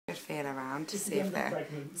around to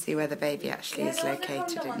see where the baby actually is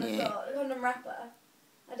located in you. Condom wrapper.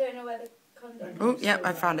 I don't know where the condom. Oh, yep,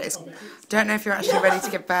 I found it. Don't know if you're actually ready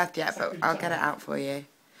to give birth yet, but I'll get it out for you.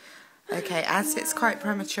 Okay, as it's quite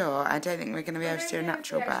premature, I don't think we're going to be able to do a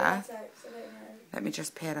natural birth. Let me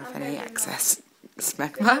just peel off any excess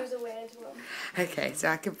smegma. Okay, so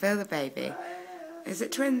I can feel the baby. Is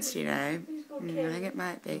it twins, do you know? I think it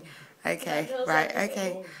might be. Okay, right,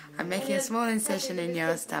 okay. I'm making a small incision in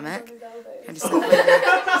your stomach. And just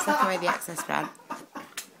suck away the excess blood.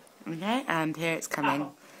 Okay, and here it's coming.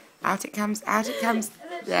 Out it comes, out it comes.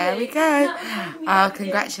 There we go. Oh,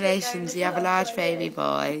 congratulations, you have a large baby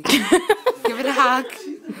boy. Give it a hug.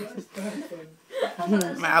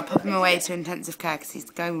 Right, I'll pop him away to intensive care because he's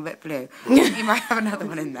going a bit blue. You might have another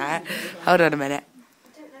one in there. Hold on a minute.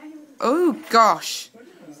 Oh, gosh.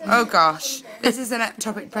 Oh, gosh. This is an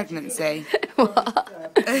ectopic pregnancy.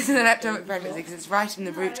 What? This is an ectopic pregnancy because it's right in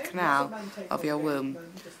the root canal of your womb.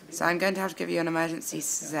 So I'm going to have to give you an emergency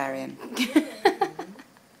cesarean.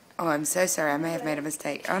 Oh, I'm so sorry. I may have made a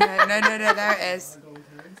mistake. Oh, no, no, no, no. There it is.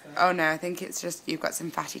 Oh, no. I think it's just you've got some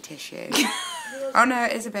fatty tissue. Oh, no.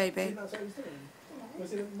 It is a baby.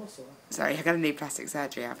 Sorry, you're going to need plastic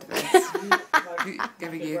surgery after this.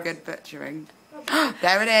 Giving you a good butchering.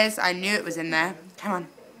 There it is. I knew it was in there. Come on.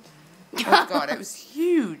 Oh, God. It was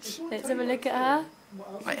huge. Let's have a look at her.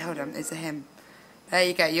 Wait, hold on. It's a him. There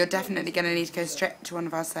you go. You're definitely going to need to go straight to one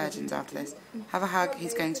of our surgeons after this. Have a hug.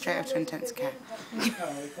 He's going straight off to intensive care.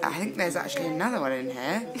 I think there's actually another one in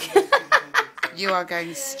here. You are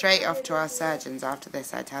going straight off to our surgeons after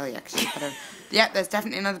this, I tell you. Yep, there's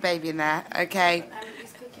definitely another baby in there. Okay.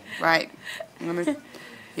 Right.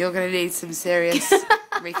 You're going to need some serious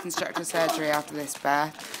reconstructive surgery after this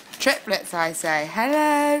birth. Triplets, I say.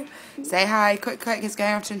 Hello. Say hi. Quick, quick. He's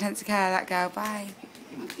going off to intensive care, that girl. Bye.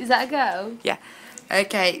 Is that a go? Yeah.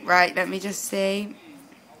 Okay, right, let me just see.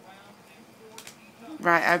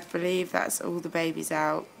 Right, I believe that's all the babies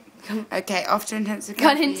out. Okay, off to intensive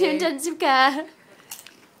care. Gone into intensive care.